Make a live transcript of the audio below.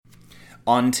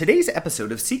On today's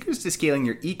episode of Secrets to Scaling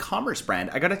Your E-commerce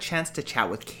Brand, I got a chance to chat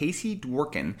with Casey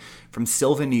Dworkin from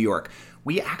Sylvan, New York.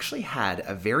 We actually had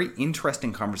a very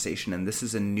interesting conversation, and this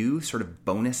is a new sort of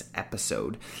bonus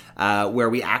episode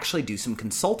where we actually do some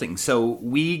consulting. So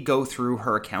we go through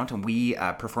her account and we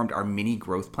performed our mini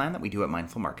growth plan that we do at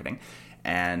Mindful Marketing.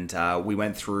 And we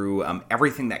went through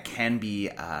everything that can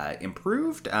be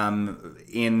improved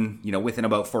within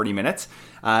about 40 minutes.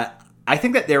 I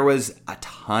think that there was a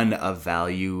ton of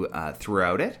value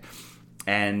throughout it.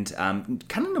 And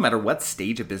kind of no matter what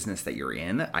stage of business that you're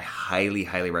in, I highly,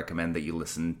 highly recommend that you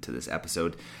listen to this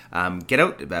episode. Get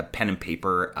out a pen and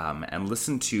paper and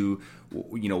listen to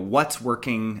what's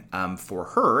working for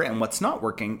her and what's not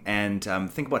working, and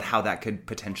think about how that could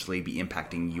potentially be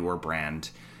impacting your brand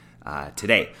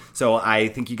today. So I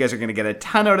think you guys are going to get a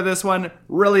ton out of this one.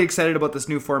 Really excited about this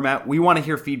new format. We want to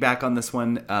hear feedback on this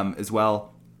one as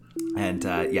well. And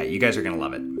you guys are going to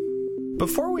love it.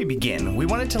 Before we begin, we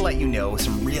wanted to let you know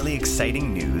some really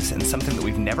exciting news and something that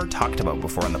we've never talked about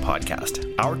before on the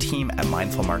podcast. Our team at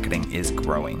Mindful Marketing is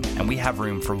growing, and we have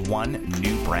room for one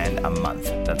new brand a month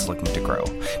that's looking to grow.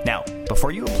 Now,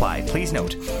 before you apply, please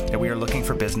note that we are looking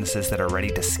for businesses that are ready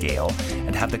to scale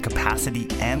and have the capacity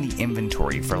and the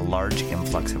inventory for a large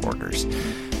influx of orders.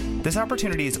 This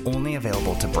opportunity is only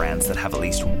available to brands that have at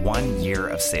least 1 year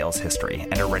of sales history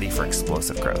and are ready for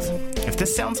explosive growth. If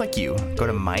this sounds like you, go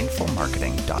to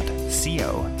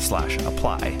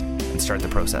mindfulmarketing.co/apply and start the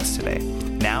process today.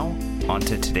 Now, on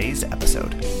to today's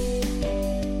episode.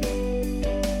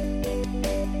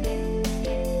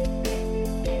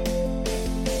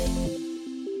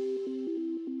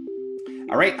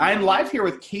 All right, I'm live here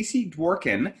with Casey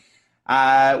Dworkin.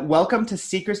 Welcome to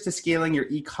Secrets to Scaling Your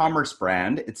E-commerce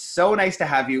Brand. It's so nice to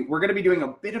have you. We're going to be doing a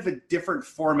bit of a different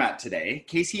format today.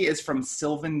 Casey is from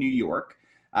Sylvan, New York.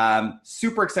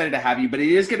 Super excited to have you, but it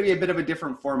is going to be a bit of a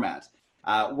different format.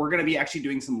 We're going to be actually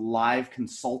doing some live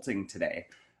consulting today.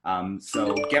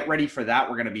 So get ready for that.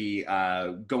 We're going to be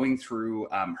going through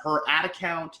her ad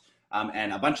account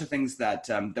and a bunch of things that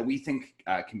we think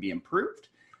can be improved.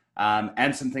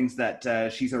 And some things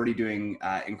that she's already doing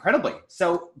incredibly.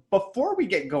 So before we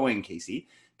get going, Casey,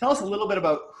 tell us a little bit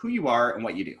about who you are and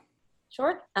what you do.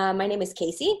 Sure. My name is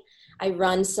Casey. I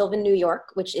run Sylvan, New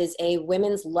York, which is a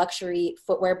women's luxury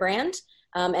footwear brand.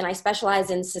 And I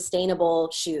specialize in sustainable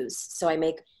shoes. So I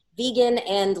make vegan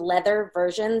and leather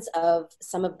versions of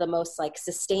some of the most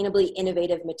sustainably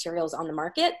innovative materials on the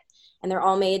market. And they're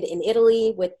all made in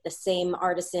Italy with the same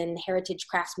artisan heritage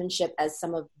craftsmanship as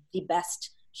some of the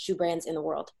best shoe brands in the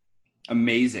world.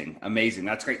 Amazing.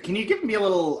 That's great. Can you give me a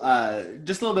little,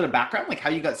 just a little bit of background, like how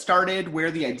you got started,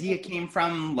 where the idea came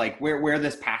from, like where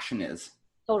this passion is?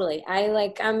 Totally. I'm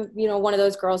one of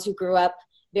those girls who grew up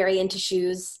very into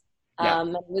shoes.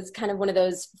 It was kind of one of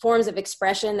those forms of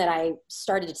expression that I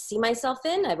started to see myself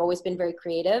in. I've always been very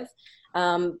creative.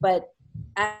 But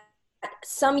at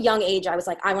some young age, I was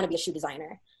like, I want to be a shoe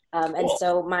designer. And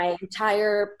so my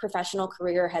entire professional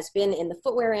career has been in the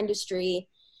footwear industry.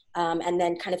 And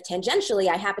then kind of tangentially,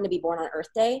 I happened to be born on Earth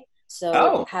Day.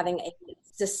 So having a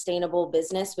sustainable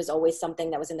business was always something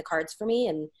that was in the cards for me,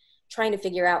 and trying to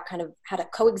figure out kind of how to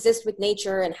coexist with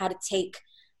nature and how to take,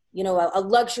 a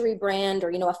luxury brand or,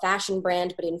 a fashion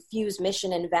brand, but infuse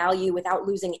mission and value without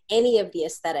losing any of the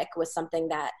aesthetic was something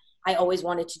that I always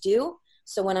wanted to do.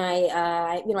 So when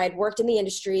I'd worked in the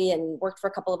industry and worked for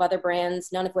a couple of other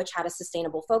brands, none of which had a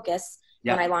sustainable focus.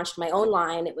 When I launched my own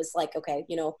line, it was like, okay,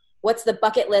 what's the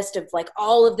bucket list of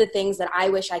all of the things that I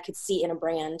wish I could see in a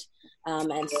brand?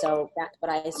 And so that's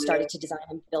what I started to design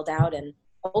and build out, and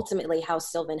ultimately how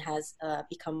Sylvan has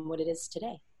become what it is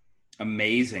today.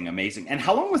 Amazing. And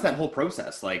how long was that whole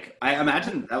process? Like, I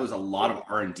imagine that was a lot of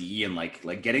R&D and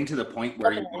like getting to the point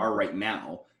where you are right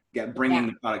now, bringing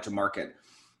the product to market.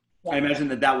 Yeah. I imagine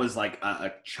that was like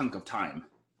a chunk of time.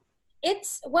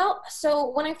 So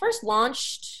when I first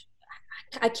launched,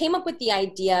 I came up with the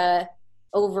idea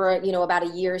over, about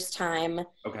a year's time.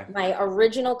 Okay. My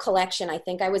original collection, I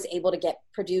think I was able to get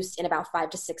produced in about 5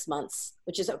 to 6 months,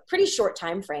 which is a pretty short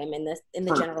time frame in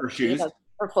the general for shoes?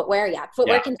 For footwear. Yeah.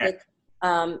 Footwear can take,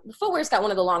 footwear's got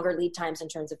one of the longer lead times in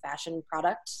terms of fashion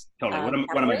products. Totally.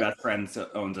 One of my best friends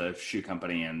owns a shoe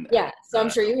company, and so I'm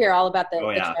sure you hear all about the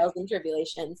trials and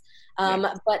tribulations.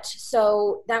 But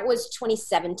so that was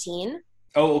 2017.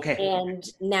 Oh, okay. And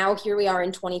now here we are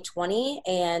in 2020,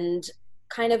 and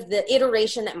kind of the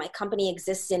iteration that my company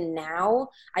exists in now,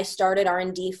 I started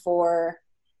R&D for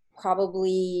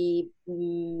probably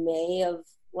May of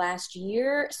last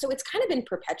year. So it's kind of been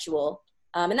perpetual.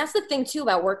 And that's the thing too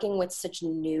about working with such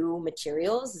new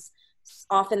materials.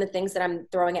 often the things that I'm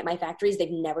throwing at my factories,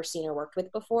 they've never seen or worked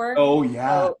with before. Oh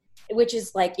yeah. So, which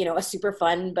is like, a super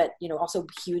fun, but, also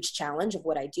huge challenge of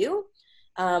what I do.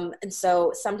 And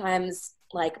so sometimes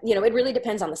like, it really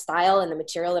depends on the style and the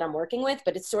material that I'm working with,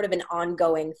 but it's sort of an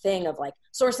ongoing thing of like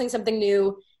sourcing something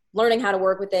new, learning how to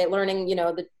work with it, learning,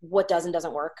 what does and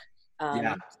doesn't work.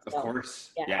 Yeah, of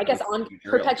course. Yeah, I guess on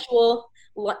perpetual,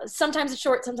 sometimes it's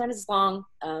short, sometimes it's long.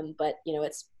 But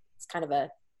it's kind of a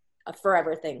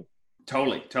forever thing.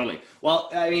 Totally. Well,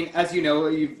 I mean, as you know,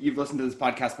 you've listened to this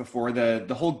podcast before.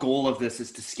 The whole goal of this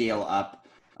is to scale up,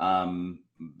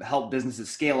 help businesses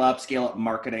scale up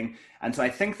marketing. And so I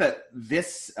think that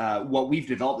this, what we've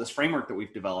developed, this framework that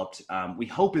we've developed, we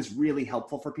hope is really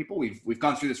helpful for people. We've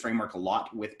gone through this framework a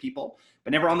lot with people,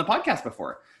 but never on the podcast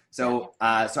before. So,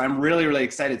 so I'm really, really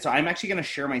excited. So I'm actually going to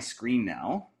share my screen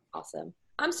now. Awesome.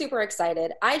 I'm super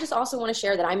excited. I just also want to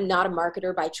share that I'm not a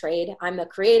marketer by trade. I'm a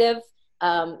creative.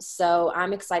 So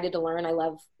I'm excited to learn. I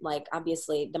love, like,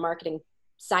 obviously the marketing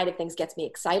side of things gets me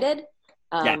excited.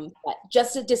 But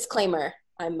just a disclaimer,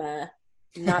 I'm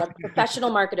not a professional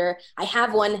marketer. I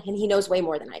have one and he knows way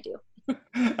more than I do.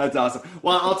 That's awesome.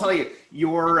 Well, I'll tell you,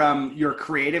 your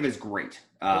creative is great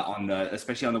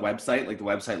especially on the website. Like the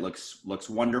website looks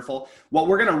wonderful. What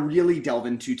we're going to really delve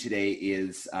into today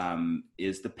is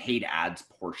the paid ads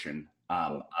portion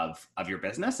of your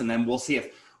business, and then we'll see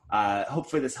if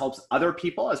hopefully this helps other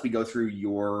people as we go through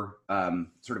your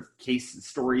sort of case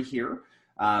story here.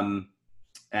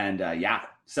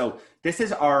 So this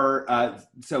is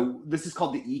this is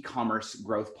called the e-commerce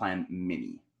growth plan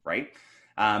mini, right?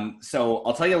 So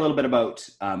I'll tell you a little bit about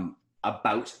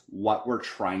what we're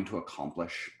trying to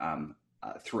accomplish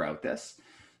throughout this.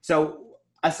 So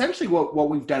essentially what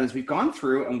we've done is we've gone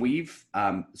through and we've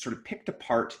sort of picked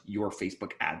apart your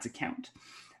Facebook ads account.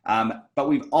 But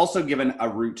we've also given a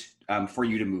route for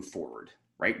you to move forward,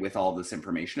 right? With all this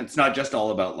information. It's not just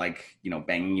all about like,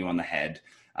 banging you on the head.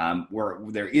 Where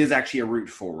there is actually a route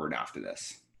forward after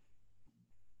this.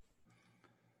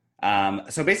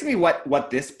 So basically what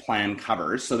this plan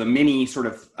covers, so the mini sort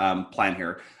of plan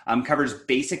here covers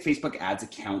basic Facebook ads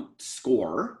account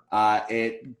score.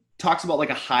 It talks about like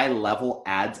a high level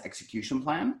ads execution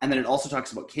plan. And then it also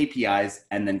talks about KPIs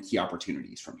and then key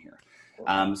opportunities from here.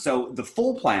 So the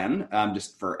full plan,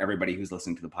 just for everybody who's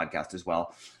listening to the podcast as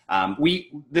well,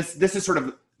 this is sort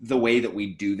of the way that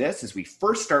we do this is we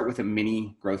first start with a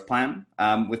mini growth plan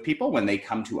with people when they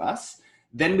come to us.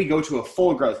 Then we go to a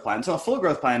full growth plan. So a full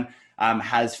growth plan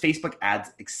has Facebook ads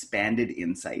expanded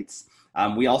insights.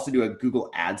 We also do a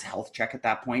Google Ads health check at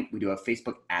that point. We do a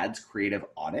Facebook ads creative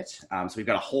audit. So we've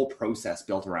got a whole process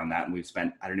built around that. And we've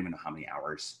spent, I don't even know how many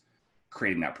hours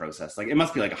creating that process. Like it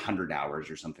must be like 100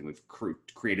 hours or something. We've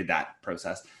created that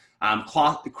process.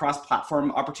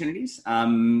 Cross-platform opportunities,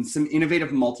 some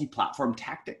innovative multi-platform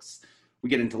tactics. We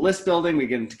get into list building, we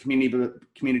get into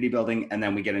community building, and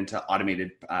then we get into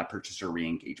automated purchaser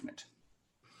re-engagement.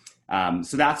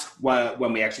 So that's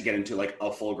when we actually get into like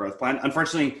a full growth plan.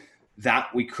 Unfortunately, that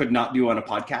we could not do on a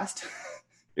podcast.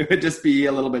 It would just be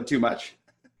a little bit too much.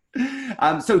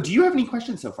 So do you have any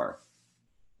questions so far?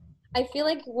 I feel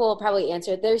like we'll probably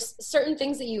answer it. There's certain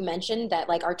things that you mentioned that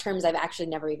like are terms I've actually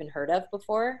never even heard of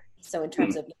before. So in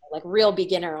terms of like real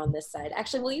beginner on this side,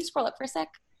 actually, will you scroll up for a sec?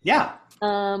 Yeah.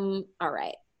 All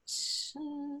right. This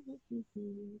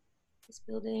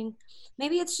building,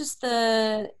 maybe it's just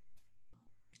the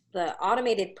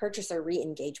automated purchaser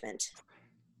re-engagement.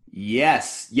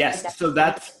 Yes. So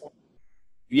that's,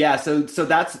 so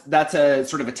that's a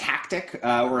sort of a tactic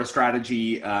or a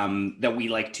strategy that we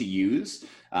like to use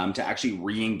to actually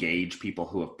re-engage people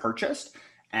who have purchased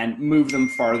and move them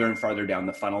farther and farther down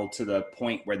the funnel to the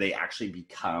point where they actually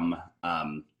become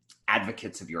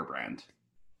advocates of your brand.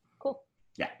 Cool.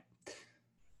 Yeah.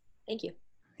 Thank you.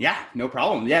 Yeah, no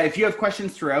problem. Yeah, if you have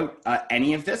questions throughout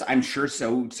any of this, I'm sure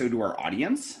so do our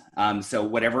audience. So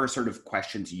whatever sort of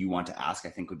questions you want to ask, I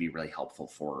think would be really helpful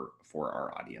for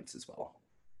our audience as well.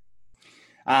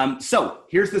 So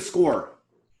here's the score.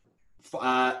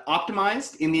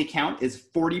 Optimized in the account is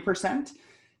 40%.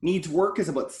 Needs work is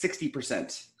about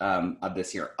 60% of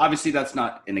this here. Obviously, that's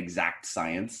not an exact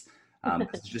science.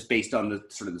 It's just based on the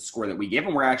sort of the score that we give,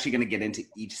 and we're actually going to get into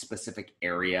each specific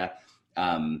area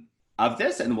of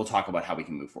this, and we'll talk about how we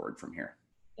can move forward from here.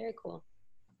 Very cool.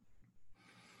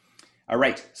 All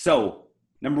right. So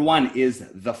number one is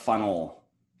the funnel.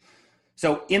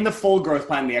 So in the full growth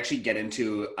plan, we actually get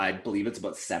into, I believe it's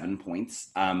about 7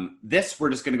 points. This, we're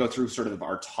just going to go through sort of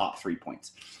our top 3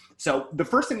 points. So the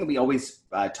first thing that we always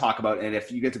talk about, and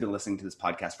if you guys have been listening to this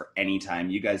podcast for any time,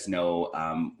 you guys know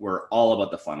we're all about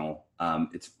the funnel.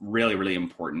 It's really, really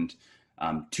important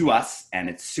to us, and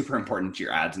it's super important to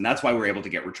your ads. And that's why we're able to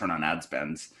get return on ad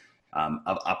spends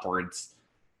of upwards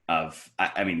of,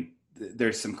 I mean,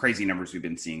 there's some crazy numbers we've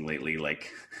been seeing lately.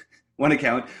 Like one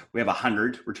account, we have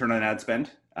 100 return on ad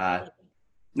spend.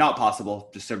 Not possible.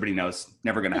 Just so everybody knows,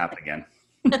 never going to happen again.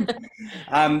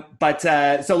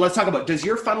 So let's talk about, does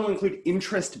your funnel include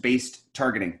interest-based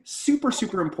targeting? Super,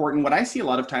 super important. What I see a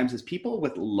lot of times is people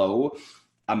with low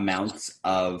amounts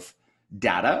of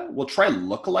data will try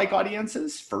lookalike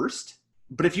audiences first.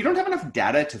 But if you don't have enough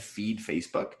data to feed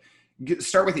Facebook,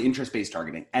 start with the interest-based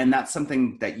targeting. And that's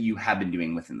something that you have been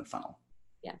doing within the funnel,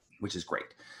 which is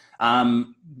great.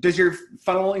 Does your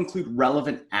funnel include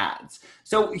relevant ads?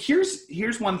 So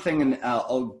here's one thing, and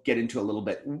I'll get into a little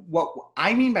bit. What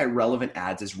I mean by relevant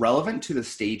ads is relevant to the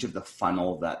stage of the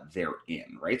funnel that they're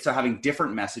in, right? So having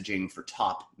different messaging for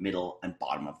top, middle, and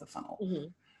bottom of the funnel.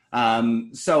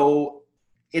 Mm-hmm. So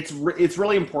it's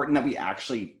really important that we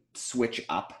actually switch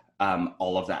up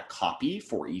all of that copy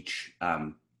for each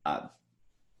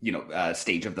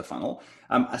stage of the funnel,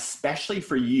 especially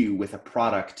for you with a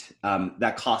product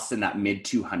that costs in that mid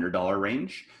 $200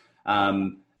 range.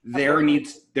 There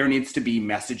needs to be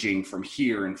messaging from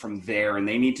here and from there, and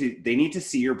they need to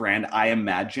see your brand. I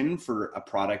imagine for a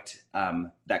product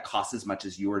that costs as much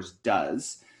as yours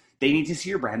does, they need to see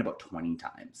your brand about 20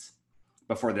 times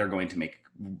before they're going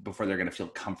to feel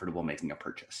comfortable making a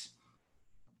purchase.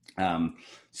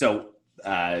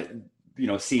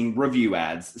 Seeing review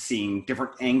ads, seeing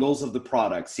different angles of the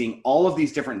product, seeing all of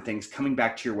these different things coming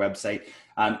back to your website.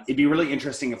 It'd be really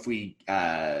interesting if we,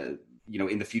 in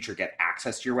the future, get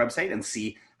access to your website and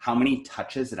see how many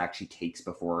touches it actually takes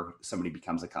before somebody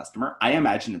becomes a customer. I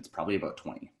imagine it's probably about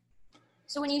 20.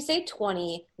 So when you say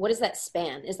 20, what does that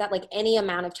span? Is that like any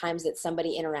amount of times that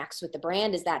somebody interacts with the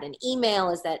brand? Is that an email?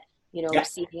 Is that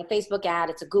receiving a Facebook ad,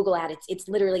 it's a Google ad, it's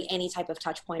literally any type of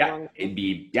touch point. It'd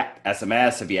be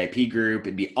SMS, a VIP group,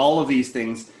 it'd be all of these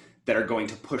things that are going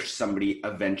to push somebody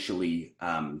eventually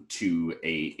to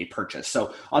a purchase.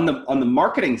 So on the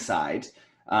marketing side,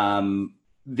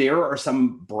 there are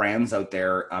some brands out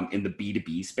there in the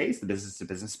B2B space, the business to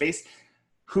business space,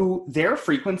 who their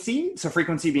frequency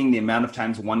being the amount of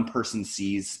times one person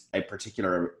sees a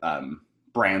particular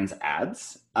brand's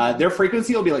ads, their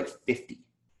frequency will be like 50.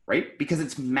 Right? Because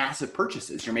it's massive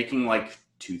purchases. You're making like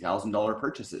 $2,000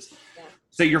 purchases. Yeah.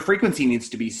 So your frequency needs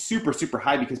to be super, super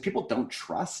high because people don't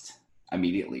trust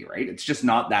immediately, right? It's just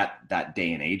not that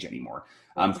day and age anymore.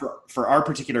 For our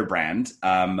particular brand,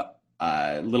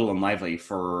 Little and Lively,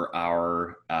 for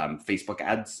our Facebook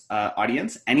ads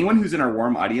audience, anyone who's in our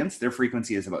warm audience, their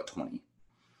frequency is about 20.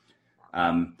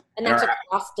 And that's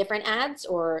across different ads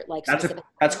or like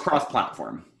that's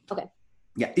cross-platform. Okay.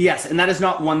 Yeah. Yes. And that is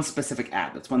not one specific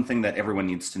ad. That's one thing that everyone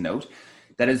needs to note.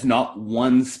 That is not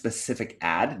one specific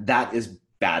ad. That is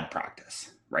bad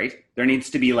practice, right? There needs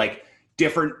to be like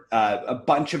different, a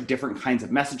bunch of different kinds of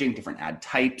messaging, different ad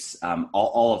types,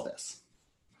 all of this.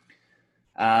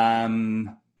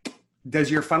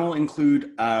 Does your funnel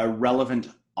include a relevant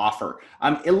offer?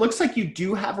 It looks like you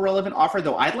do have a relevant offer,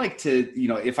 though I'd like to,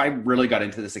 if I really got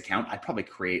into this account, I'd probably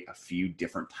create a few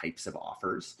different types of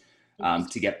offers.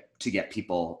 To get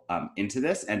people into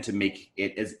this and to make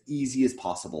it as easy as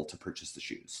possible to purchase the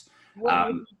shoes.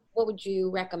 What would you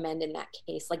recommend in that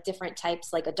case? Like different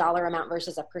types, like a dollar amount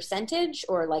versus a percentage,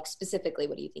 or like specifically,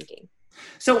 what are you thinking?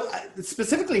 So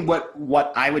specifically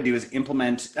what I would do is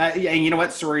implement, and you know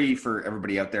what, sorry for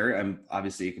everybody out there.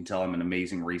 Obviously you can tell I'm an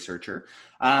amazing researcher.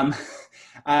 Do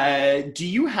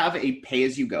you have a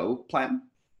pay-as-you-go plan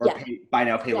or buy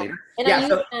now, pay later?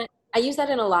 And I use that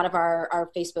in a lot of our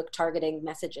Facebook targeting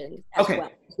messaging as well.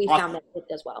 We found that it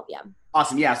does well. Yeah.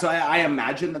 Awesome. Yeah. So I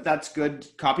imagine that that's good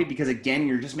copy because again,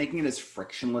 you're just making it as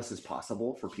frictionless as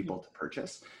possible for people to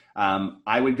purchase.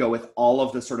 I would go with all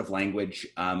of the sort of language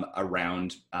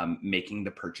around making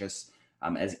the purchase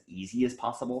as easy as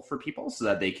possible for people so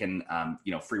that they can,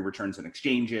 free returns and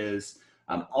exchanges,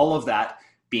 all of that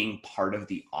being part of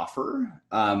the offer.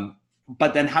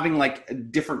 But then having like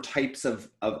different types of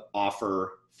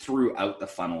offer throughout the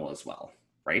funnel as well,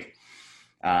 right?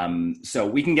 So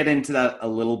we can get into that a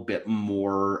little bit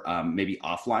more, maybe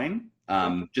offline,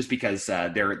 just because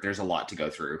there's a lot to go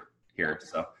through here.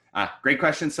 So great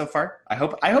questions so far. I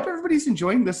hope everybody's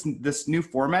enjoying this new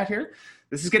format here.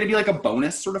 This is going to be like a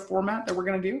bonus sort of format that we're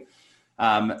going to do,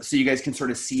 so you guys can sort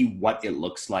of see what it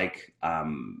looks like,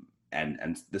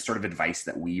 and the sort of advice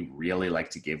that we really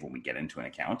like to give when we get into an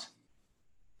account.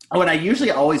 Oh, and I usually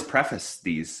always preface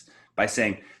these by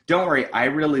saying, don't worry, I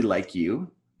really like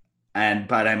you,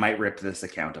 but I might rip this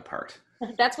account apart.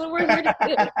 That's what we're here to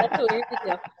do. That's what we're here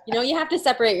to do. You know, you have to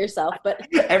separate yourself, but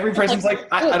Every person's like,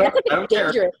 I don't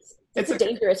care. It's a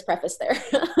dangerous preface there.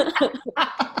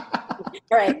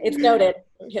 All right, it's noted.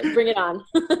 Bring it on.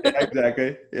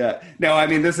 Exactly. Yeah. No, I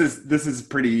mean, this is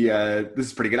pretty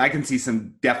good. I can see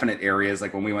some definite areas,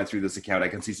 like when we went through this account, I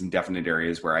can see some definite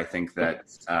areas where I think that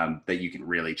that you can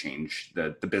really change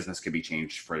the business could be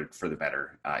changed for the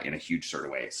better in a huge sort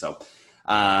of way. So,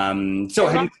 never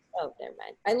mind.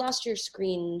 I lost your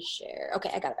screen share. Okay,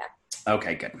 I got it back.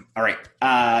 Okay, good. All right.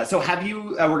 So have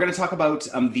you, we're going to talk about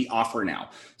the offer now.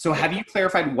 So have you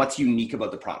clarified what's unique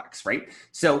about the products, right?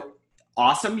 So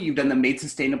awesome. You've done the made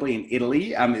sustainably in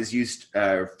Italy, is used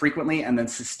frequently, and then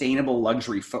sustainable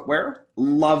luxury footwear.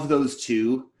 Love those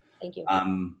two. Thank you.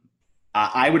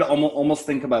 I would almost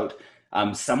think about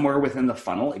somewhere within the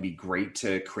funnel. It'd be great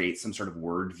to create some sort of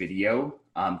word video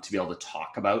to be able to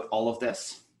talk about all of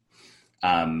this.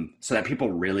 So that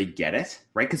people really get it,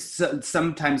 right? Because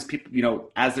sometimes people, you know,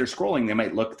 as they're scrolling, they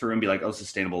might look through and be like, oh,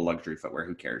 sustainable luxury footwear,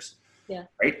 who cares? Yeah.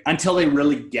 Right? Until they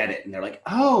really get it. And they're like,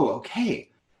 oh, okay.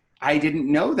 I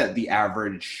didn't know that the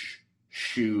average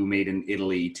shoe made in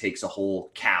Italy takes a whole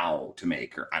cow to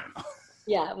make, or I don't know.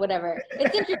 Yeah, whatever.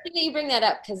 It's interesting that you bring that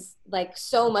up because like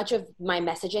so much of my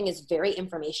messaging is very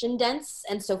information dense.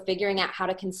 And so figuring out how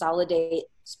to consolidate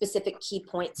specific key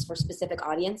points for specific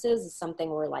audiences is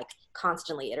something we're like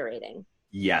constantly iterating.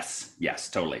 Yes,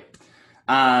 totally.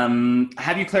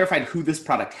 Have you clarified who this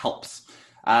product helps?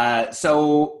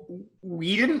 So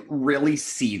we didn't really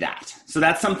see that. So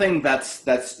that's something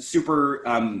that's super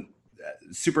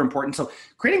super important. So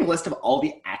creating a list of all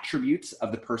the attributes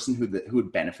of the person who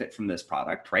would benefit from this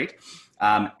product, right?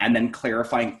 And then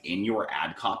clarifying in your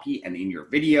ad copy and in your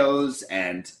videos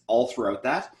and all throughout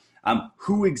that,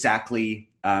 who exactly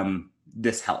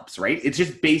this helps, right? It's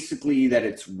just basically that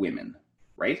it's women,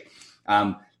 right?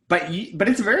 But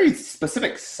it's a very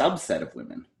specific subset of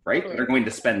women, right? That are going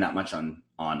to spend that much on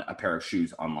a pair of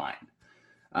shoes online.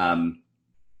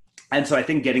 And so I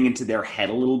think getting into their head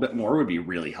a little bit more would be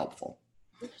really helpful.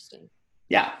 Interesting.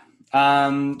 Yeah.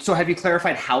 So have you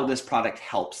clarified how this product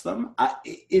helps them?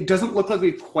 It doesn't look like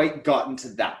we've quite gotten to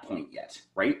that point yet,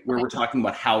 right? Where we're talking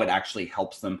about how it actually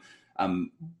helps them.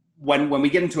 When we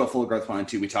get into a full growth plan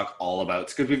too, we talk all about,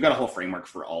 because we've got a whole framework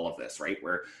for all of this, right?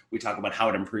 Where we talk about how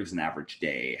it improves an average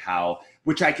day,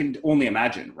 which I can only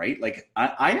imagine, right? Like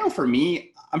I know for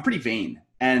me, I'm pretty vain,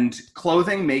 and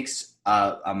clothing makes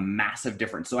a massive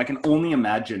difference. So I can only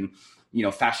imagine, you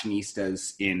know,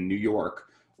 fashionistas in New York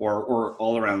or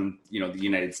all around, you know, the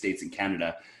United States and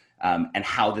Canada, and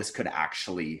how this could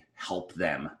actually help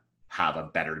them have a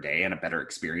better day and a better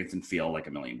experience and feel like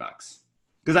 $1 million.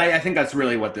 Because I think that's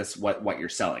really what you're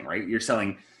selling, right? You're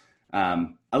selling a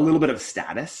little bit of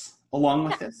status along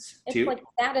with this too. It's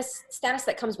like status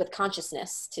that comes with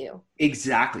consciousness too.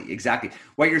 Exactly.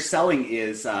 What you're selling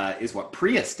is what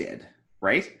Prius did,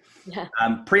 right? Yeah.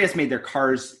 Prius made their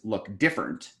cars look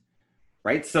different,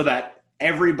 right? So that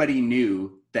everybody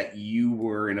knew that you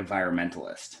were an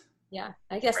environmentalist. Yeah,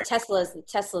 I guess right.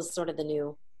 Tesla's sort of the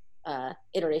new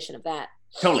iteration of that.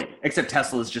 Totally, except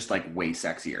Tesla is just like way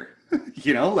sexier,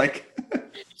 you know, like.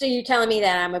 So you're telling me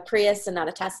that I'm a Prius and not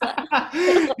a Tesla?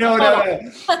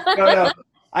 No.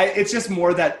 It's just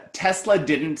more that Tesla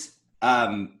didn't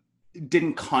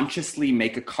consciously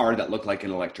make a car that looked like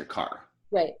an electric car.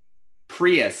 Right.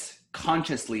 Prius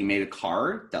consciously made a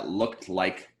car that looked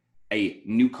like a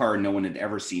new car no one had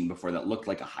ever seen before, that looked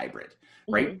like a hybrid,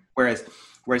 right? Mm-hmm.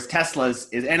 Whereas Tesla's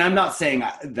is, and I'm not saying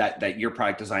that your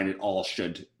product design at all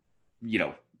should, you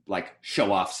know, like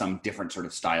show off some different sort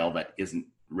of style that isn't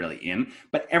really in,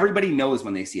 but everybody knows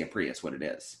when they see a Prius what it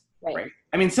is, right?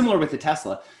 I mean, similar with the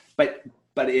Tesla, but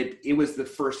it was the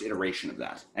first iteration of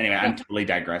that. Anyway, I'm totally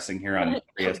digressing here on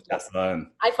Prius, Tesla. And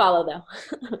I follow though.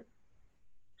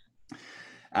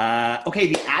 Okay,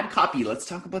 the ad copy. Let's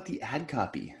talk about the ad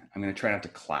copy. I'm going to try not to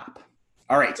clap.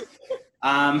 All right.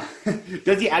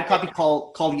 Does the ad copy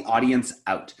call the audience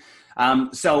out?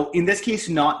 So in this case,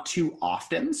 not too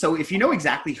often. So if you know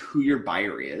exactly who your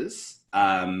buyer is,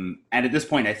 and at this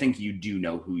point, I think you do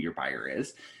know who your buyer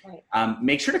is, right.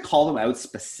 Make sure to call them out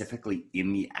specifically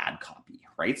in the ad copy,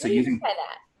 right? So using that.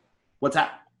 What's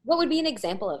that? What would be an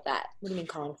example of that? What do you mean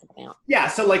calling something out? Yeah,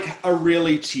 so like a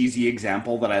really cheesy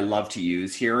example that I love to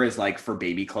use here is like for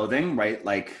baby clothing, right?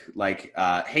 Like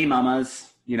hey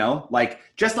mamas, you know, like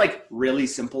just like really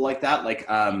simple like that. Like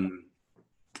I'm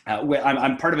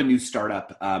part of a new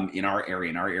startup in our area.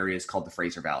 And our area is called the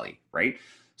Fraser Valley, right?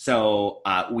 So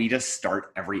we just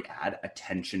start every ad,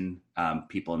 attention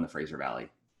people in the Fraser Valley,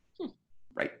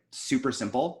 right? Super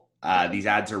simple. These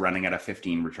ads are running at a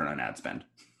 15 return on ad spend.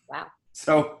 Wow.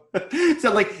 So,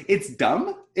 so like it's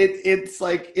dumb. It's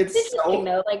like It's it's interesting so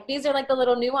though. Like these are like the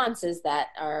little nuances that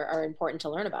are important to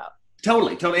learn about.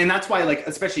 totally, and that's why like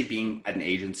especially being an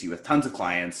agency with tons of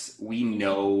clients, we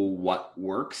know what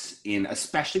works in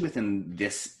especially within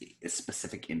this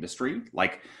specific industry.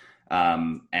 Like,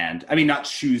 and I mean not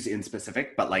shoes in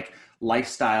specific, but like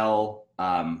lifestyle,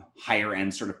 higher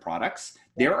end sort of products.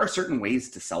 There are certain ways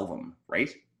to sell them,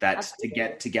 right? That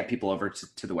Absolutely. to get people over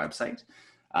to the website.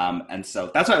 And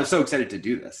so that's why I was so excited to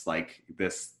do this, like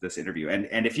this interview.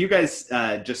 And if you guys,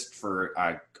 just for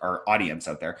our audience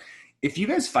out there, if you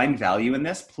guys find value in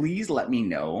this, please let me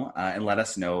know and let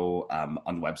us know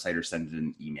on the website or send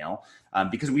an email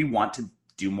because we want to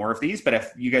do more of these. But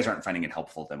if you guys aren't finding it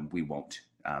helpful, then we won't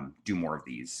do more of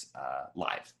these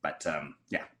live. But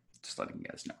yeah, just letting you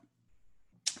guys know.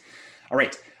 All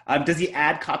right. Does the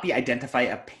ad copy identify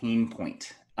a pain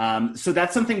point? So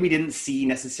that's something we didn't see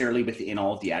necessarily within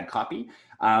all of the ad copy.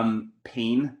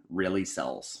 Pain really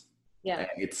sells. Yeah.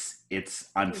 It's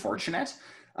unfortunate,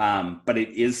 but it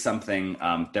is something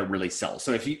that really sells.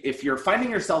 So if you're finding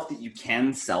yourself that you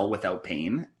can sell without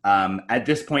pain, at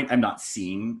this point I'm not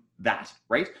seeing that,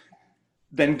 right?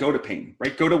 Then go to pain,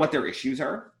 right? Go to what their issues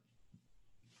are.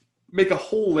 Make a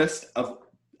whole list of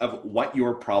what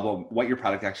your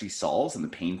product actually solves and the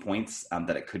pain points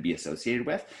that it could be associated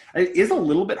with. It is a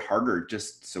little bit harder,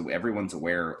 just so everyone's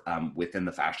aware, within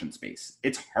the fashion space.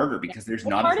 It's harder because there's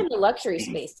not hard in the luxury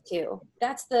space too.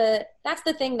 That's the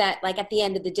thing that, like, at the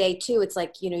end of the day too, it's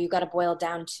like, you got to boil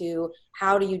down to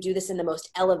how do you do this in the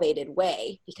most elevated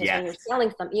way? Because when you're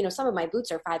selling some, some of my boots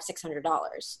are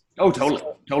 $500-$600. Oh,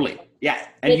 totally. Yeah.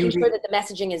 And making sure that the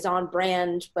messaging is on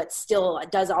brand, but still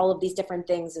does all of these different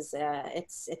things is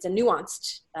it's a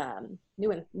nuanced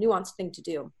thing to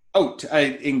do. Oh,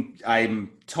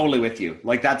 I'm totally with you.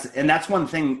 Like that's one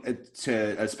thing to,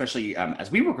 especially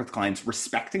as we work with clients,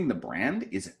 respecting the brand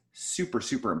is super,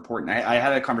 super important. I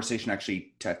had a conversation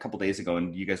actually a couple days ago,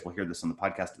 and you guys will hear this on the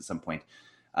podcast at some point,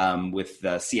 with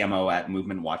the CMO at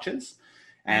Movement Watches.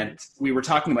 And we were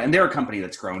talking about, and they're a company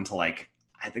that's grown to like,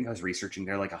 I think I was researching,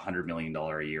 they're like $100 million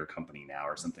a year company now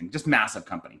or something, just massive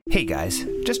company. Hey guys,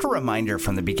 just a reminder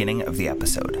from the beginning of the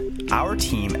episode. Our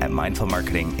team at Mindful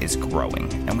Marketing is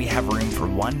growing, and we have room for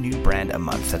one new brand a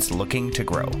month that's looking to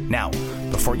grow. Now,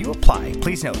 before you apply,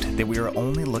 please note that we are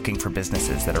only looking for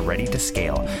businesses that are ready to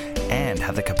scale and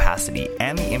have the capacity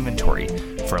and the inventory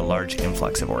for a large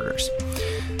influx of orders.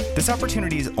 This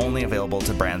opportunity is only available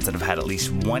to brands that have had at least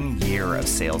 1 year of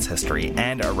sales history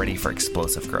and are ready for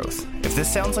explosive growth. If this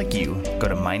sounds like you, go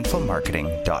to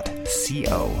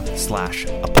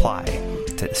mindfulmarketing.co/apply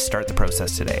to start the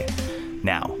process today.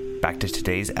 Now, back to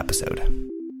today's episode.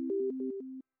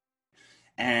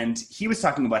 And he was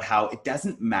talking about how it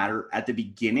doesn't matter at the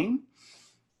beginning,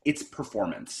 it's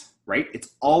performance, right?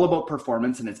 It's all about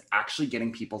performance, and it's actually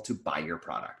getting people to buy your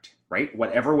product. Right?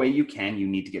 Whatever way you can, you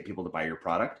need to get people to buy your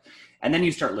product. And then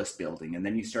you start list building, and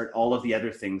then you start all of the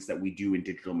other things that we do in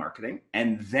digital marketing.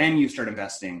 And then you start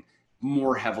investing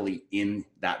more heavily in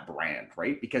that brand,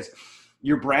 right? Because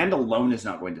your brand alone is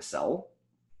not going to sell.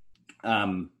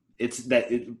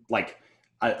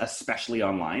 Especially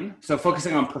online. So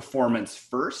focusing on performance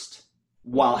first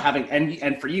while having,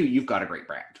 and for you, you've got a great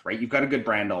brand, right? You've got a good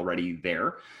brand already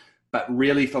there. But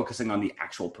really focusing on the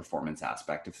actual performance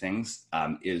aspect of things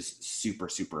is super,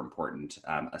 super important,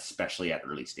 especially at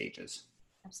early stages.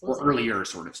 Absolutely. Or earlier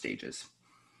sort of stages.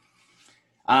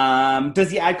 Does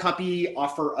the ad copy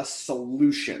offer a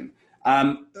solution?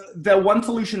 The one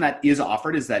solution that is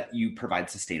offered is that you provide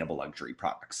sustainable luxury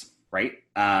products, right?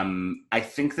 I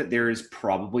think that there is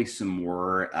probably some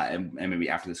more, and maybe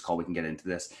after this call we can get into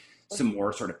this, some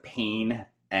more sort of pain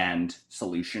and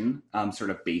solution sort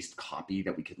of based copy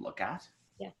that we could look at.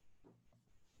 Yeah.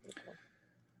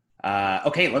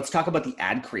 Okay, let's talk about the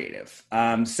ad creative.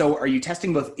 So are you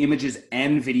testing both images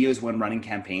and videos when running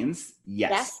campaigns?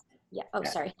 Yes. Yeah. Oh,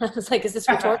 sorry. I was like, is this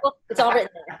rhetorical? It's all written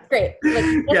there. Great.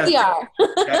 Like, yes, we are.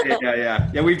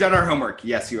 Yeah. We've done our homework.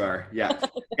 Yes, you are. Yeah.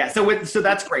 Yeah. So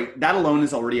that's great. That alone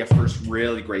is already a first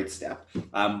really great step.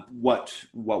 What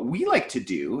we like to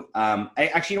do, I'm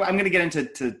going to get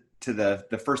into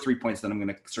the first 3 points, then I'm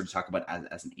going to sort of talk about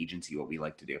as an agency what we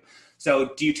like to do. So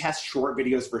do you test short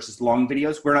videos versus long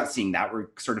videos? We're not seeing that. We're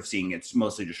sort of seeing it's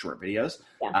mostly just short videos.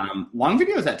 Yeah. Long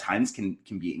videos at times can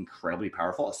be incredibly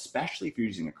powerful, especially if you're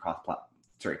using a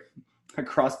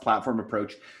cross-platform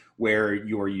approach where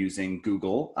you're using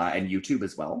Google and YouTube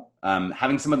as well.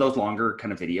 Having some of those longer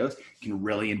kind of videos can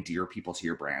really endear people to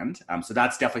your brand. So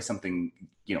that's definitely something,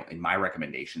 in my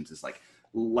recommendations is like,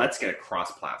 let's get a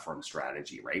cross-platform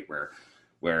strategy, right?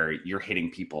 Where you're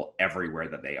hitting people everywhere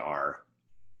that they are.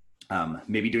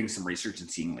 Maybe doing some research and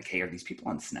seeing like, hey, are these people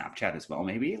on Snapchat as well?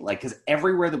 Maybe like, because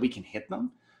everywhere that we can hit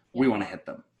them, we want to hit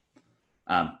them.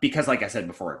 Because like I said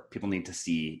before, people need to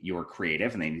see your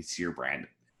creative and they need to see your brand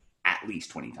at least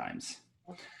 20 times.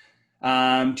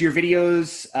 Do your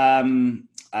videos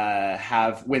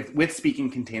have with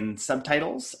speaking contain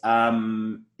subtitles?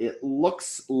 It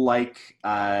looks like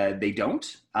they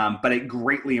don't, but it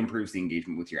greatly improves the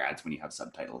engagement with your ads when you have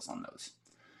subtitles on those.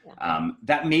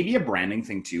 That may be a branding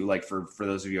thing too. Like for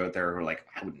those of you out there who are like,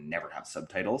 I would never have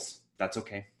subtitles. That's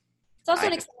okay. It's also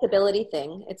an accessibility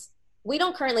thing. We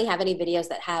don't currently have any videos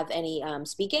that have any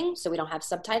speaking, so we don't have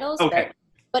subtitles. Okay.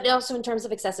 But also in terms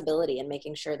of accessibility and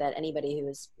making sure that anybody who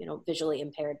is, visually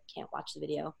impaired can't watch the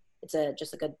video. It's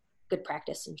just a good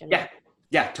practice in general.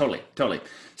 Yeah, totally.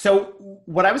 So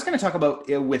what I was going to talk about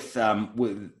with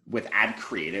ad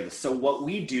creative. So what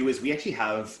we do is we actually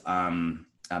have some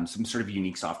sort of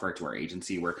unique software to our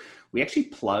agency where we actually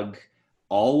plug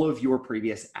all of your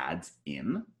previous ads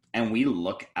in, and we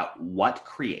look at what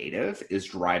creative is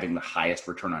driving the highest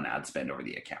return on ad spend over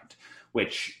the account,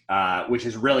 which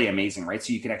is really amazing, right?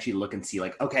 So you can actually look and see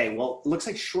like, okay, well, it looks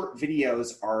like short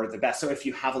videos are the best. So if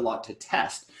you have a lot to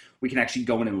test, we can actually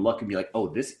go in and look and be like, oh,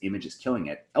 this image is killing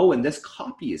it. Oh, and this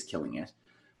copy is killing it.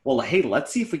 Well, hey,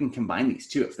 let's see if we can combine these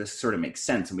two, if this sort of makes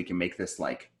sense, and we can make this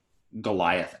like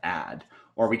Goliath ad,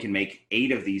 or we can make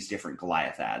 8 of these different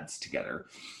Goliath ads together.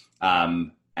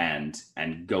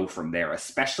 And go from there,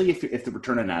 especially if the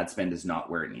return on ad spend is not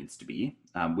where it needs to be,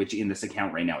 which in this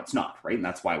account right now it's not, right? And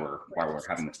that's why we're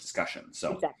having this discussion.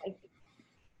 So, exactly.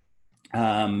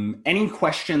 Any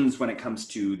questions when it comes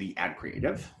to the ad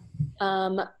creative?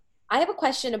 I have a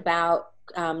question about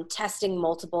testing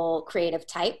multiple creative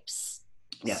types.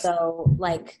 Yes. So,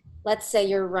 like, let's say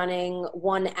you're running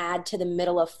one ad to the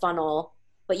middle of funnel,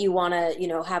 but you want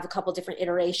to, have a couple different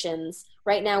iterations.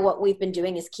 Right now, what we've been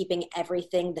doing is keeping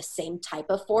everything the same type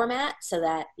of format so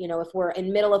that, if we're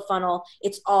in middle of funnel,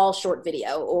 it's all short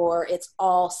video or it's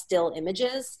all still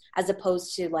images, as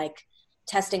opposed to like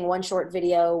testing one short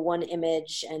video, one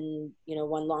image, and,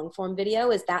 one long form video.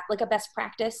 Is that like a best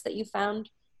practice that you found?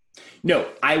 No,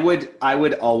 I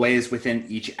would always within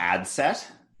each ad set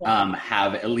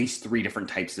have at least 3 different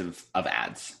types of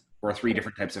ads or 3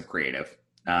 different types of creative.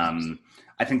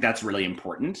 I think that's really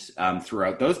important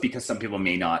throughout those, because some people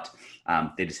may not,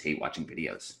 they just hate watching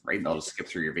videos, right? They'll just skip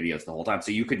through your videos the whole time.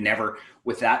 So you could never,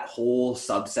 with that whole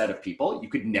subset of people, you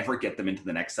could never get them into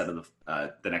the next set of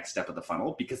the next step of the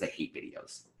funnel because they hate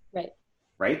videos.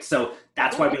 Right. So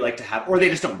that's why we like to have, or they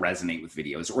just don't resonate with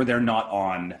videos, or they're not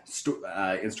on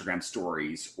Instagram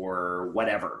stories or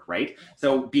whatever. Right.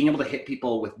 So being able to hit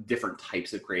people with different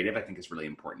types of creative, I think is really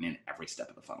important in every step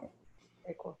of the funnel.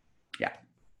 Very cool. Yeah.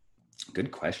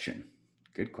 Good question.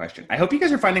 I hope you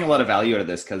guys are finding a lot of value out of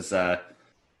this, because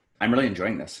I'm really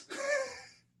enjoying this.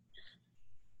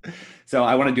 So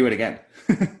I want to do it again,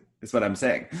 is what I'm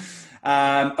saying.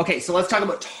 Okay, so let's talk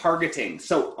about targeting.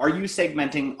 So are you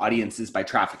segmenting audiences by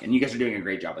traffic? And you guys are doing a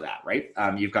great job of that, right?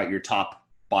 You've got your top,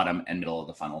 bottom, and middle of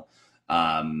the funnel.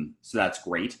 So that's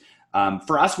great.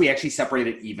 For us, we actually separate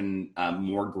it even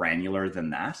more granular than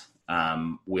that.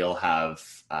 We'll have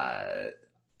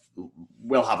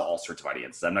all sorts of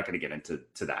audiences. I'm not going to get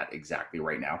into that exactly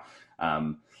right now.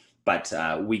 But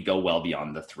we go well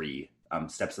beyond the 3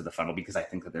 steps of the funnel, because I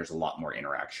think that there's a lot more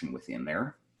interaction within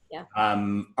there. Yeah.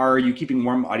 Are you keeping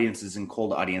warm audiences and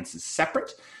cold audiences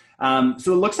separate?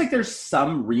 So it looks like there's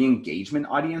some re-engagement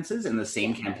audiences in the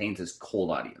same campaigns as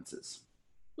cold audiences.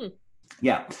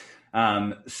 Yeah.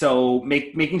 So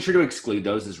making sure to exclude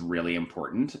those is really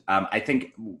important. I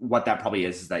think what that probably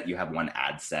is that you have one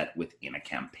ad set within a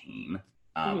campaign.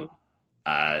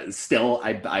 Still,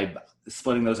 I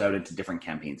splitting those out into different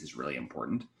campaigns is really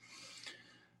important.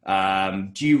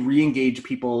 Do you re-engage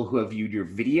people who have viewed your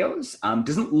videos?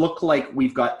 Doesn't look like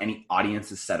we've got any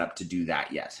audiences set up to do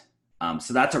that yet.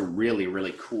 So that's a really,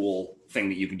 really cool thing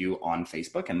that you can do on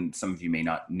Facebook. And some of you may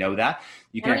not know that.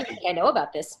 You can I don't even think I know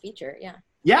about this feature. Yeah.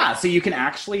 Yeah, so you can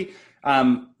actually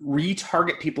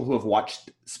retarget people who have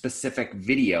watched specific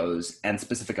videos and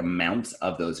specific amounts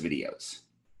of those videos.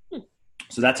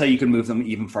 So that's how you can move them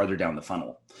even farther down the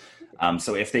funnel.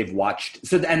 So if they've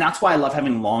watched, and that's why I love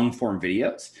having long form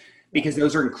videos, because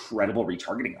those are incredible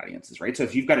retargeting audiences, right? So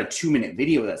if you've got a 2-minute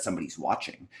video that somebody's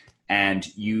watching and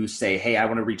you say, hey, I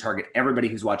want to retarget everybody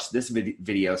who's watched this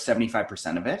video,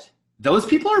 75% of it, those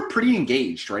people are pretty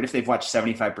engaged, right? If they've watched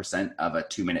 75% of a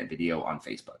 2-minute video on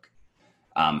Facebook,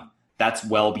 that's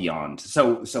well beyond.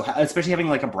 So especially having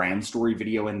like a brand story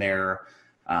video in there,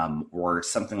 or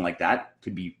something like that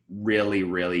could be really,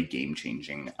 really game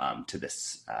changing to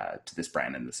this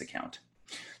brand and this account.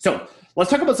 So let's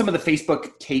talk about some of the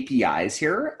Facebook KPIs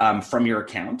here from your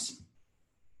account.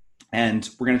 And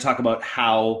we're going to talk about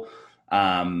how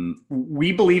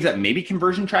we believe that maybe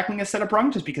conversion tracking is set up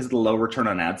wrong just because of the low return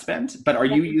on ad spend. But are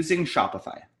you using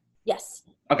Shopify? Yes.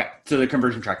 Okay. So the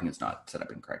conversion tracking is not set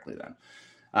up incorrectly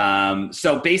then.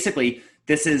 So basically,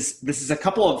 this is a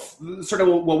couple of sort of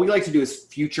what we like to do is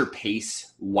future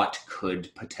pace what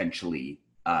could potentially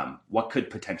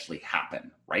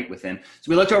happen, right? So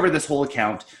we looked over this whole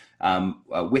account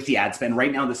with the ad spend.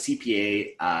 Right now, the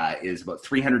CPA is about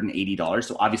 $380.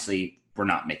 So obviously, we're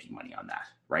not making money on that,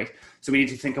 right? So we need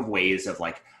to think of ways of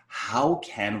like, how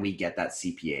can we get that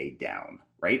CPA down,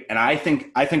 right? And I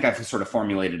think I've sort of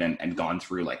formulated and gone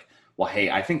through like, well,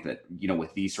 hey, I think that,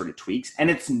 with these sort of tweaks, and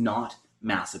it's not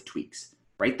massive tweaks,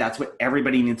 right? That's what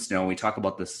everybody needs to know. We talk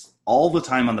about this all the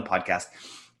time on the podcast.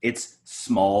 It's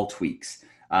small tweaks.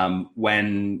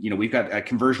 When, we've got a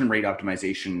conversion rate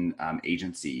optimization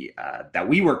agency that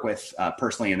we work with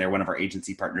personally, and they're one of our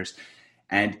agency partners.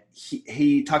 And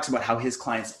he talks about how his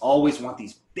clients always want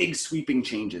these big sweeping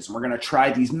changes. And we're going to try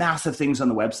these massive things on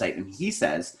the website. And he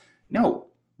says, no,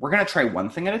 we're going to try one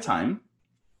thing at a time.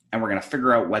 And we're going to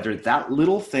figure out whether that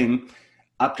little thing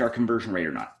upped our conversion rate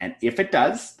or not. And if it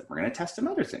does, then we're going to test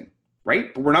another thing,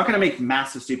 right? But we're not going to make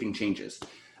massive sweeping changes.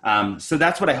 So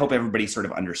that's what I hope everybody sort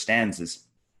of understands is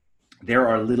there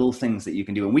are little things that you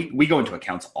can do. And we go into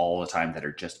accounts all the time that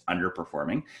are just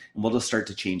underperforming, and we'll just start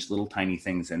to change little tiny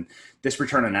things. And this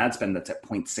return on ad spend that's at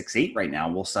 0.68 right now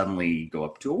will suddenly go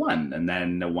up to a 1, and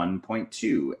then a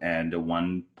 1.2 and a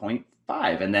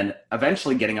 1.5. And then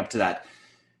eventually getting up to that,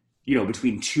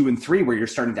 between 2 and 3, where you're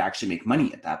starting to actually make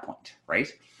money at that point, right?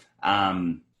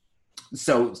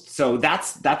 So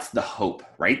that's the hope,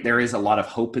 right? There is a lot of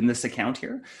hope in this account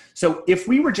here. So if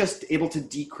we were just able to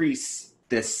decrease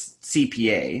this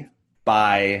CPA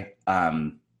by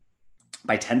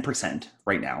 10%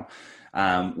 right now,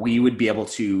 we would be able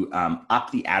to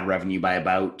up the ad revenue by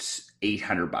about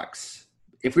 $800.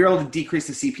 If we were able to decrease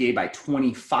the CPA by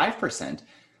 25%,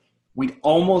 we'd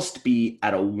almost be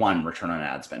at a 1 return on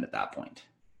ad spend at that point,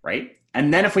 right?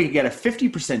 And then if we could get a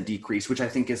 50% decrease, which I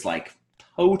think is like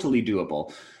totally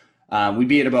doable, we'd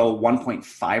be at about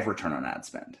 1.5 return on ad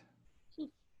spend.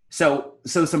 So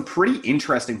some pretty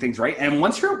interesting things, right? And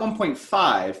once you're at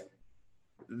 1.5,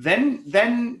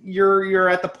 then you're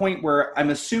at the point where I'm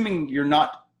assuming you're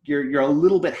a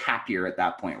little bit happier at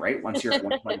that point, right? Once you're at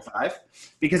 1.5,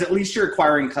 because at least you're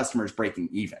acquiring customers breaking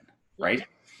even, right?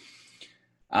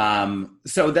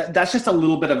 So that's just a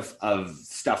little bit of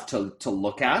stuff to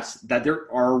look at, that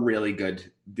there are really good,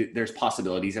 there's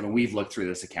possibilities. I mean, we've looked through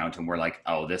this account and we're like,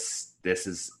 oh, this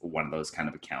is one of those kind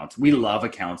of accounts. We love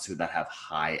accounts that have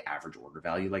high average order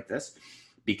value like this,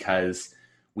 because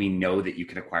we know that you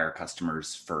can acquire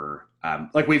customers for,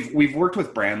 like we've worked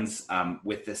with brands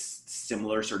with this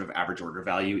similar sort of average order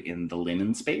value in the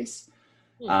linen space,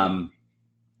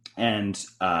 and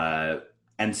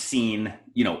seen,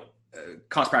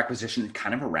 cost per acquisition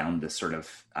kind of around this sort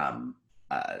of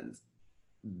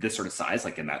size,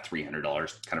 like in that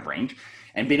 $300 kind of range,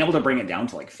 and being able to bring it down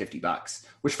to like $50,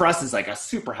 which for us is like a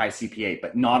super high CPA,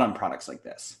 but not on products like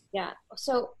this. Yeah.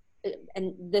 So,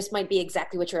 and this might be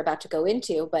exactly what you're about to go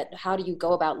into, but how do you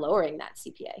go about lowering that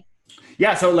CPA?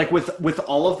 Yeah. So like with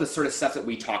all of the sort of stuff that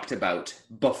we talked about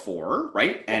before,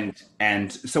 right?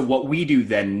 And so what we do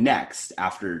then next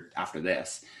after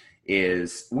this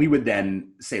is we would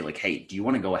then say like, hey, do you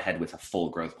want to go ahead with a full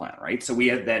growth plan, right? So we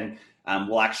have then,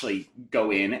 we'll actually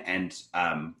go in and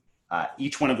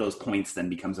each one of those points then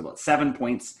becomes about 7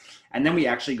 points. And then we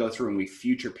actually go through and we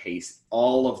future pace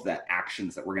all of the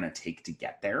actions that we're going to take to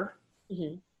get there.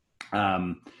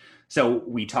 Mm-hmm. So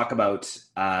we talk about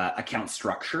account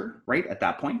structure, right? At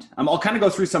that point, I'll kind of go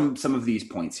through some of these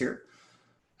points here.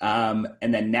 And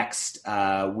then next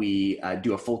we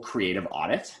do a full creative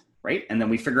audit, right? And then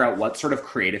we figure out what sort of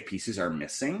creative pieces are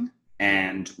missing.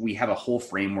 And we have a whole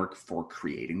framework for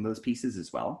creating those pieces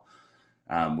as well,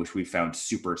 which we found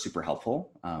super, super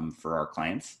helpful for our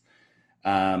clients.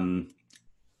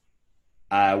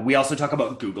 We also talk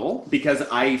about Google, because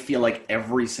I feel like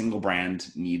every single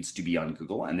brand needs to be on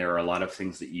Google. And there are a lot of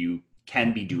things that you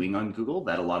can be doing on Google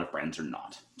that a lot of brands are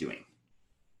not doing.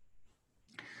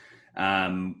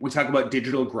 We talk about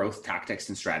digital growth tactics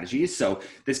and strategies. So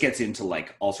this gets into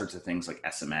like all sorts of things like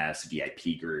SMS,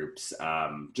 VIP groups,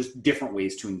 just different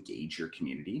ways to engage your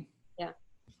community. Yeah.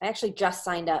 I actually just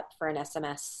signed up for an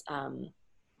SMS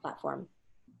platform.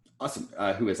 Awesome.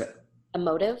 Who is it?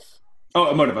 Emotive. Oh,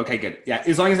 Emotive. Okay, good. Yeah.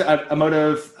 As long as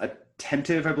Emotive,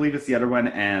 Attentive, I believe is the other one.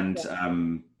 And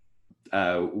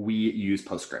we use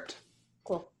Postscript.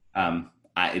 Cool. I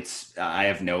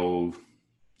have no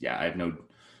yeah, I have no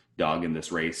dog in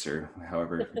this race or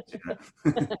however.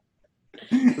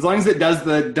 As long as it does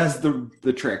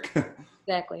the trick.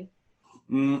 Exactly.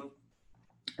 Then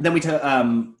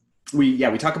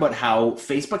we talk about how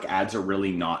Facebook ads are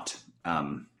really not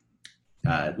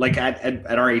like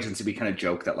at our agency, we kind of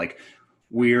joke that like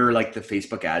we're like the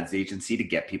Facebook ads agency to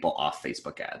get people off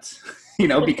Facebook ads,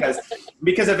 because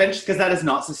eventually, because that is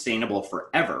not sustainable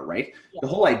forever, right? Yeah. The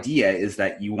whole idea is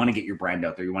that you want to get your brand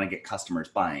out there, you want to get customers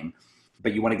buying,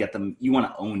 but you want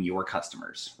to own your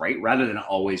customers, right? Rather than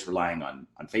always relying on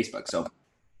Facebook. So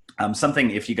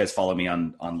something, if you guys follow me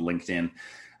on LinkedIn,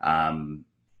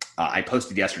 I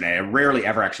posted yesterday. I rarely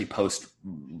ever actually post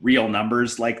real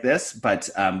numbers like this, but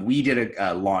we did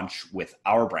a launch with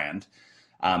our brand.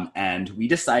 And we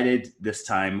decided this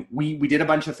time, we did a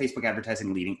bunch of Facebook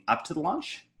advertising leading up to the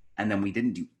launch, and then we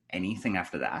didn't do anything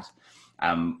after that.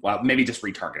 Well, maybe just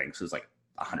retargeting. So it was like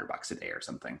 $100 a day or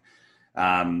something.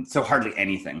 So hardly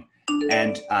anything.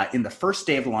 And in the first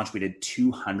day of the launch, we did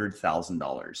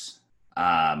 $200,000.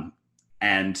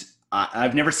 And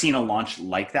I've never seen a launch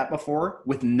like that before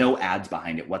with no ads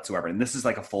behind it whatsoever. And this is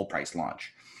like a full price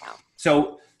launch. Wow.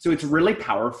 So it's really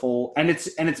powerful, and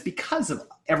it's because of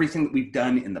everything that we've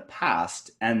done in the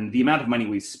past, and the amount of money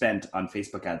we've spent on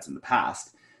Facebook ads in the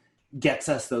past gets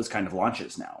us those kind of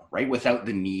launches now, right? Without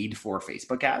the need for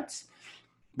Facebook ads.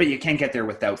 But you can't get there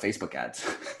without Facebook ads,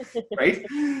 right?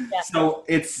 Yeah. So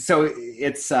it's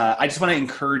I just want to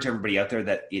encourage everybody out there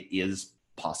that it is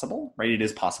possible, right? It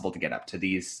is possible to get up to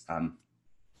these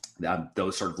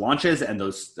those sort of launches and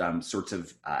those sorts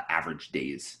of average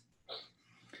days.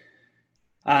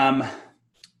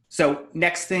 So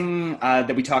next thing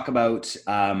that we talk about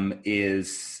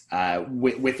is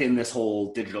within this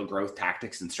whole digital growth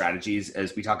tactics and strategies,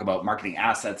 as we talk about marketing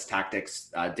assets,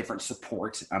 tactics, different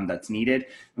support that's needed.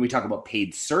 And we talk about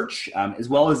paid search, as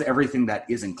well as everything that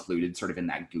is included sort of in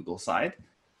that Google side.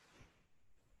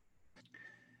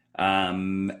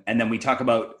 And then we talk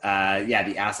about,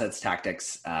 the assets,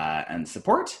 tactics, and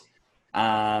support.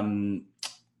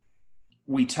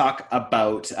 We talk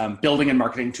about building and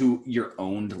marketing to your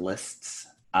owned lists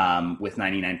with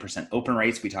 99% open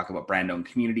rates. We talk about brand-owned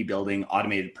community building,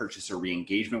 automated purchaser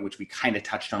re-engagement, which we kind of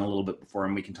touched on a little bit before,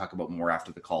 and we can talk about more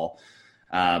after the call.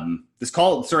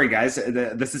 Sorry guys,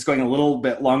 this is going a little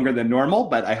bit longer than normal,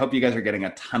 but I hope you guys are getting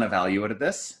a ton of value out of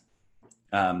this.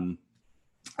 And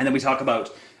then we talk about,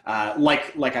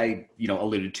 like I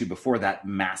alluded to before, that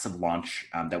massive launch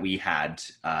that we had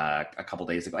a couple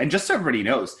days ago. And just so everybody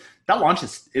knows, that launch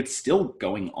it's still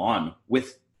going on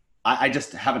with, I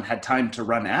just haven't had time to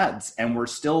run ads, and we're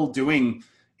still doing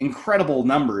incredible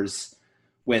numbers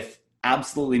with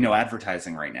absolutely no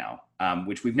advertising right now,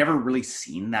 which we've never really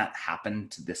seen that happen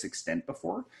to this extent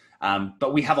before.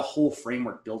 But we have a whole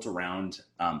framework built around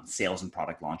sales and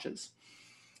product launches.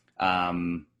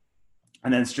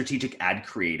 And then strategic ad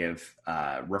creative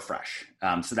refresh.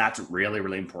 So that's really,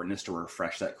 really important, is to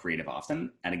refresh that creative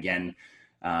often. And again,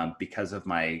 because of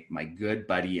my good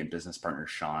buddy and business partner,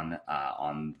 Sean,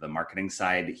 on the marketing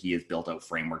side, he has built out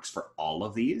frameworks for all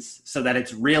of these, so that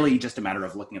it's really just a matter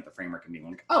of looking at the framework and being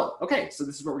like, oh, okay, so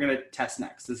this is what we're going to test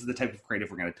next. This is the type of creative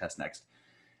we're going to test next,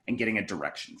 and getting a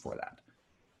direction for that.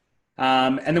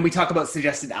 And then we talk about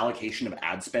suggested allocation of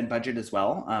ad spend budget as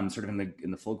well, sort of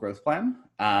in the full growth plan.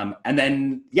 And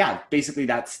then, basically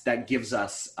that gives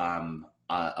us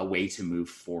a way to move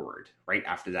forward right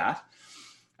after that.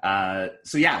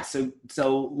 So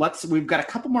we've got a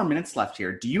couple more minutes left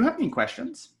here. Do you have any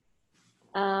questions?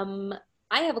 I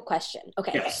have a question.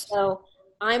 Okay. Yes. So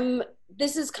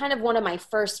this is kind of one of my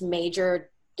first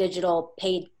major digital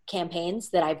paid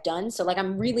campaigns that I've done. So like,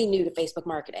 I'm really new to Facebook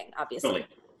marketing, obviously. Totally.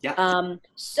 Yeah.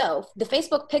 So the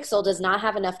Facebook Pixel does not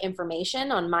have enough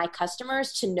information on my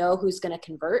customers to know who's going to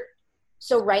convert.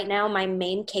 So right now, my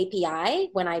main KPI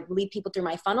when I lead people through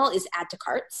my funnel is add to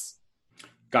carts.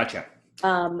 Gotcha.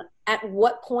 At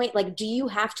what point, like, do you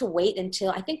have to wait until,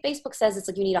 I think Facebook says it's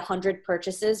like you need 100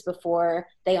 purchases before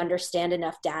they understand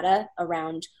enough data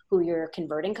around who your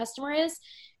converting customer is?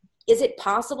 Is it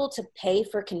possible to pay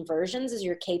for conversions as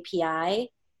your KPI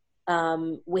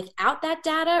without that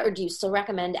data, or do you still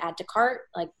recommend add to cart?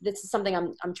 Like, this is something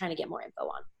I'm trying to get more info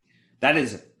on. That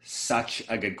is such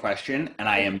a good question. And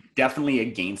I am definitely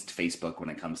against Facebook when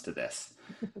it comes to this.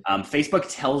 Facebook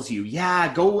tells you,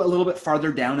 go a little bit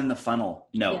farther down in the funnel.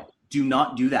 No, do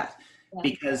not do that,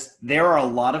 because there are a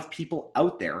lot of people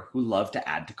out there who love to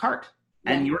add to cart.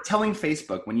 And you're telling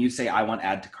Facebook, when you say, I want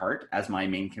add to cart as my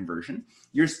main conversion,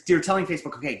 you're telling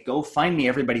Facebook, okay, go find me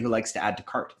everybody who likes to add to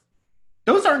cart.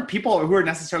 Those aren't people who are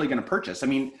necessarily going to purchase. I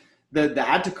mean, the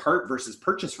add to cart versus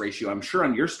purchase ratio, I'm sure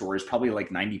on your store is probably like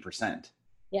 90%.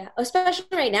 Yeah, especially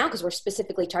right now because we're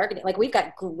specifically targeting. Like we've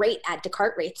got great add to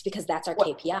cart rates because that's our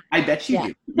KPI. I bet you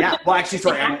do. Yeah. Well, actually,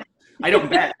 sorry, I don't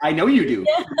bet. I know you do.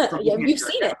 Yeah, you've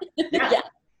seen it. Yeah.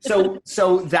 So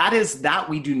that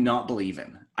we do not believe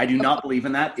in. I do not believe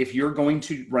in that. If you're going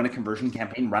to run a conversion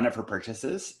campaign, run it for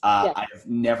purchases. I've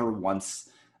never once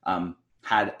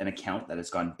had an account that has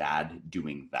gone bad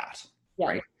doing that. Yeah.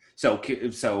 Right.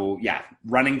 So yeah,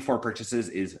 running for purchases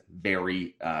is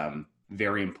very,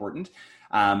 very important.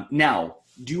 Now,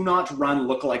 do not run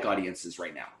lookalike audiences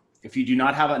right now. If you do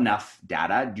not have enough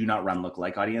data, do not run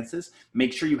lookalike audiences.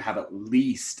 Make sure you have at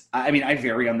least, I mean, I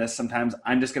vary on this sometimes.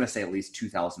 I'm just going to say at least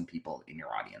 2,000 people in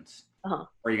your audience. Or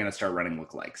you're going to start running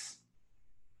lookalikes.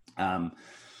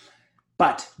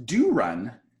 But do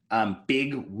run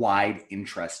big, wide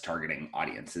interest targeting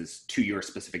audiences to your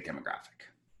specific demographic.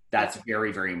 That's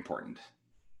very, very important.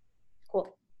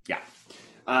 Cool. Yeah.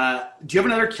 Do you have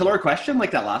another killer question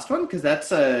like that last one? Because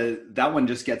that one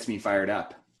just gets me fired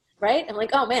up. Right? I'm like,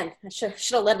 oh man, I should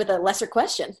have led with a lesser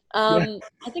question. I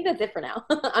think that's it for now.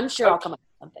 I'm sure I'll come up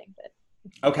with something. But.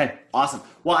 Okay, awesome.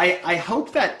 Well, I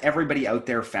hope that everybody out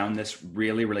there found this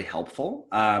really, really helpful.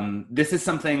 This is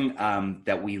something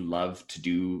that we love to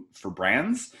do for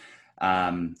brands.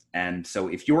 And so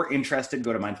if you're interested,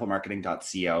 go to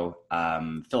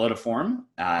mindfulmarketing.co, fill out a form,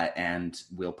 and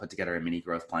we'll put together a mini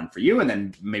growth plan for you, and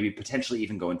then maybe potentially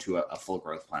even go into a full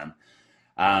growth plan.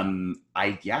 I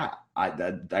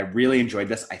really enjoyed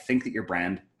this. I think that your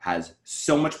brand has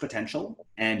so much potential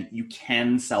and you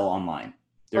can sell online.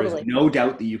 There's no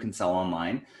doubt that you can sell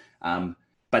online.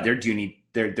 But there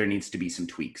needs to be some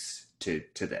tweaks to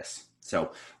this.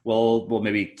 So we'll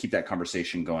maybe keep that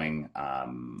conversation going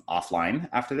offline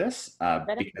after this,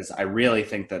 because I really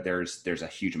think that there's a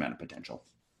huge amount of potential.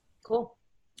 Cool.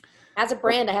 As a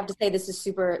brand, I have to say this is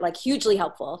super hugely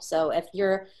helpful. So if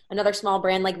you're another small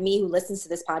brand like me who listens to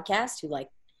this podcast, who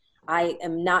I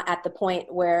am not at the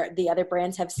point where the other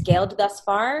brands have scaled thus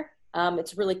far,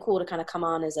 it's really cool to kind of come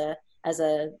on as a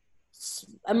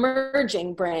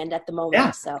emerging brand at the moment.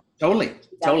 Yeah, so totally.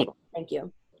 Thank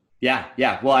you.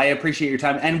 Yeah. Well, I appreciate your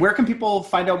time. And where can people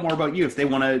find out more about you if they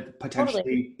want to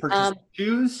potentially purchase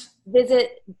shoes?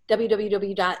 Visit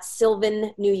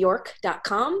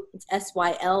www.sylvennewyork.com. It's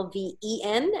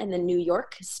SYLVEN and then New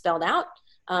York spelled out.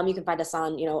 You can find us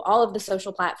on, all of the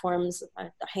social platforms.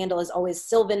 The handle is always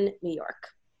Sylvan New York.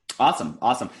 Awesome.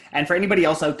 And for anybody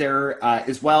else out there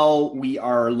as well, we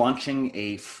are launching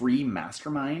a free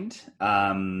mastermind.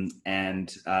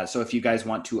 So if you guys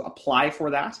want to apply for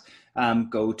that,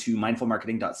 go to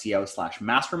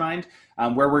mindfulmarketing.co/mastermind,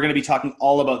 where we're going to be talking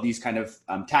all about these kind of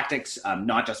tactics,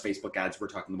 not just Facebook ads. We're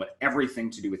talking about everything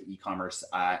to do with e-commerce.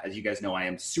 As you guys know, I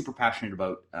am super passionate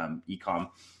about e-com,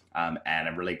 and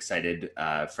I'm really excited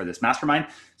for this mastermind.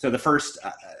 So the first,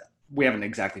 we haven't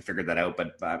exactly figured that out,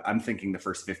 but I'm thinking the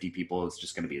first 50 people it's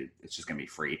just going to be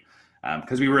free,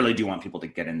 because we really do want people to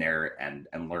get in there and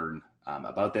learn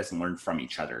about this and learn from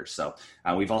each other. So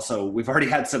we've already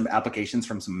had some applications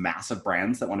from some massive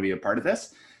brands that want to be a part of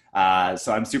this.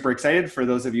 So I'm super excited. For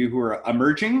those of you who are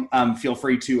emerging, feel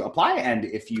free to apply. And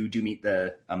if you do meet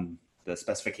the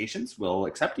specifications, we'll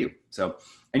accept you. So,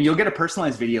 and you'll get a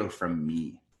personalized video from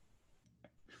me.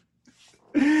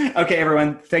 Okay,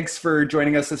 everyone. Thanks for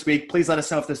joining us this week. Please let us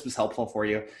know if this was helpful for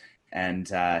you. And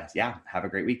have a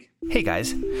great week. Hey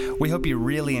guys, we hope you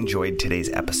really enjoyed today's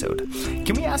episode.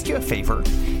 Can we ask you a favor?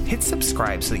 Hit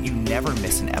subscribe so that you never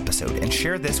miss an episode, and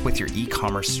share this with your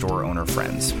e-commerce store owner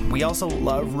friends. We also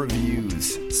love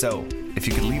reviews. So if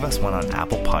you could leave us one on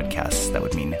Apple Podcasts, that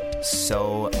would mean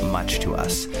so much to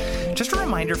us. Just a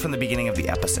reminder from the beginning of the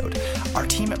episode, our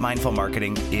team at Mindful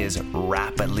Marketing is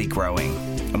rapidly growing,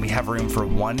 and we have room for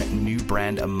one new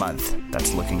brand a month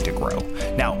that's looking to grow.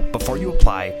 Now, before you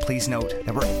apply, please note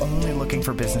that we're only looking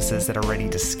for businesses that are ready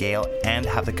to scale and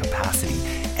have the capacity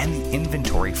and the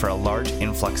inventory for a large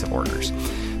influx of orders.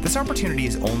 This opportunity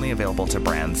is only available to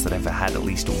brands that have had at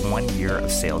least 1 year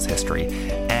of sales history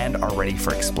and are ready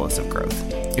for explosive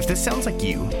growth. If this sounds like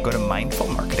you, go to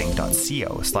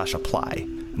mindfulmarketing.co/apply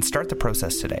and start the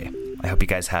process today. I hope you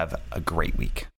guys have a great week.